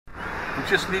I'm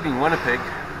just leaving Winnipeg.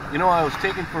 You know, I was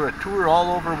taken for a tour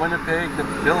all over Winnipeg, the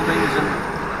buildings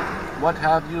and what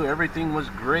have you. Everything was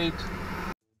great.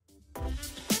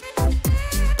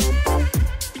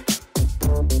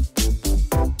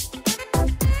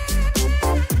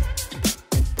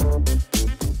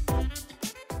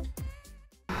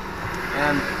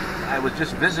 And I was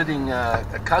just visiting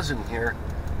a cousin here,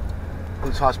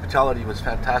 whose hospitality was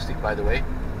fantastic, by the way.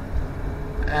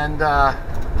 And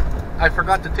I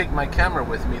forgot to take my camera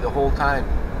with me the whole time.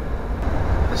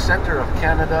 The center of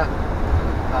Canada,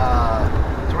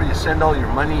 it's where you send all your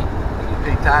money when you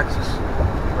pay taxes,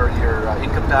 or your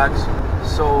income tax.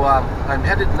 So I'm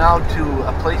headed now to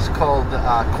a place called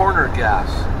Corner Gas.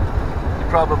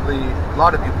 A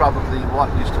lot of you probably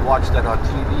used to watch that on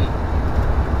TV.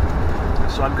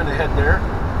 So I'm going to head there.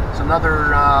 It's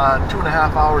another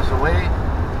 2.5 hours away.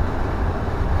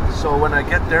 So when I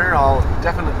get there, I'll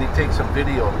definitely take some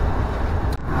video.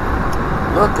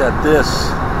 Look at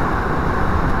this.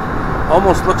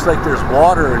 Almost looks like there's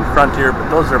water in front here, but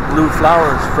those are blue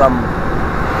flowers from,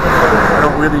 I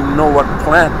don't really know what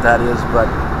plant that is,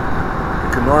 but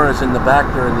the Canora's in the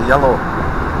back there in the yellow.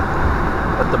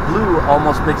 But the blue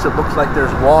almost makes it look like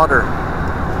there's water.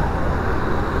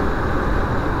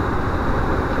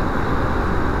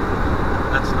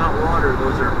 That's not water,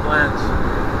 those are plants.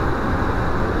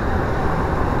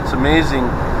 It's amazing.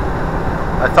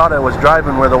 I thought I was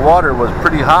driving where the water was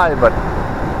pretty high, but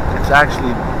it's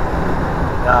actually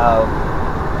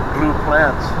blue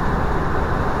plants,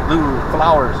 blue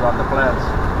flowers on the plants.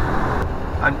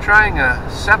 I'm trying a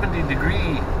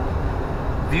 70-degree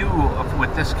view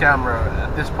with this camera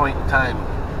at this point in time.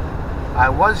 I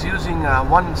was using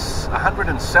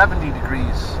 170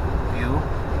 degrees view,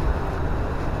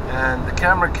 and the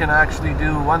camera can actually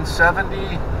do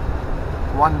 170,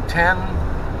 110,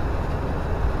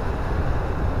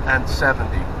 and 70.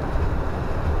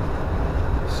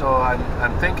 So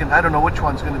I'm thinking, I don't know which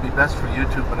one's going to be best for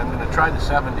YouTube, but I'm going to try the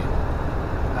 70.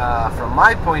 From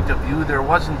my point of view, there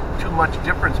wasn't too much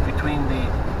difference between the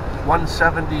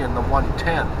 170 and the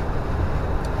 110.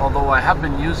 Although I have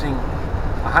been using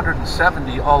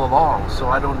 170 all along, so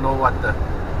I don't know what the...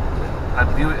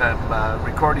 I'm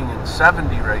recording in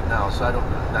 70 right now, so I don't.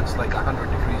 That's like 100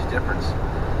 degrees difference.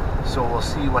 So we'll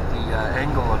see what the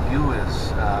angle of view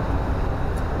is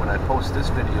when I post this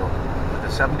video with a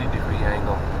 70-degree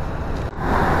angle.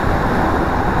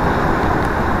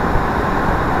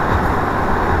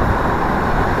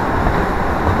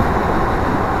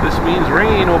 This means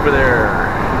rain over there.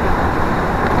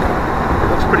 It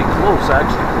looks pretty close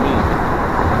actually to me.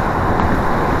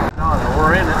 No,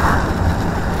 we're in it.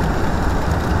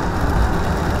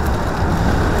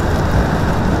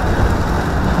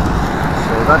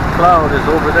 So that cloud is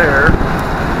over there.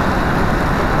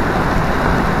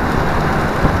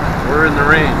 We're in the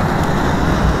rain.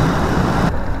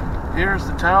 Here's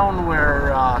the town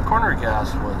where Corner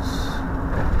Gas was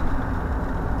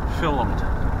filmed.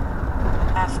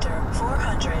 After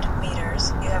 400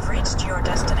 meters, you have reached your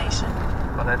destination.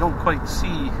 But I don't quite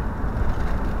see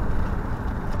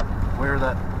where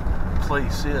that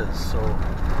place is, so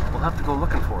we'll have to go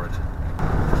looking for it.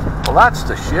 Well, that's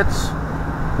the shits.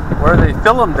 Where they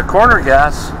filmed the Corner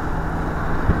Gas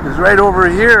is right over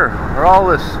here, where all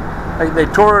this, like they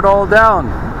tore it all down.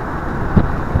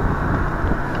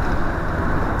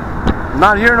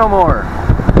 Not here no more.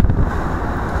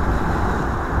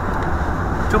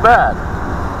 Too bad.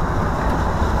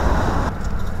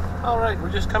 Alright, we're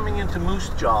just coming into Moose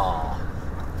Jaw.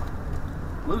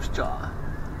 Moose Jaw.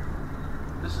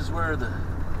 This is where the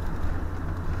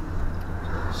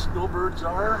snowbirds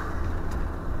are.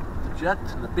 The jet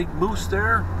and the big moose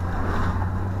there.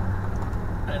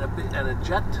 And a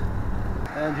jet.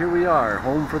 And here we are,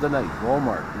 home for the night.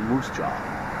 Walmart in Moose Jaw.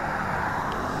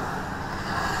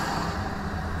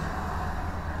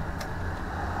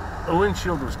 The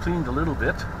windshield was cleaned a little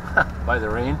bit by the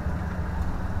rain.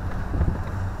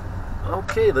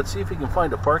 Okay, let's see if we can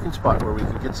find a parking spot where we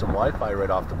can get some Wi-Fi right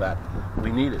off the bat.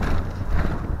 We need it.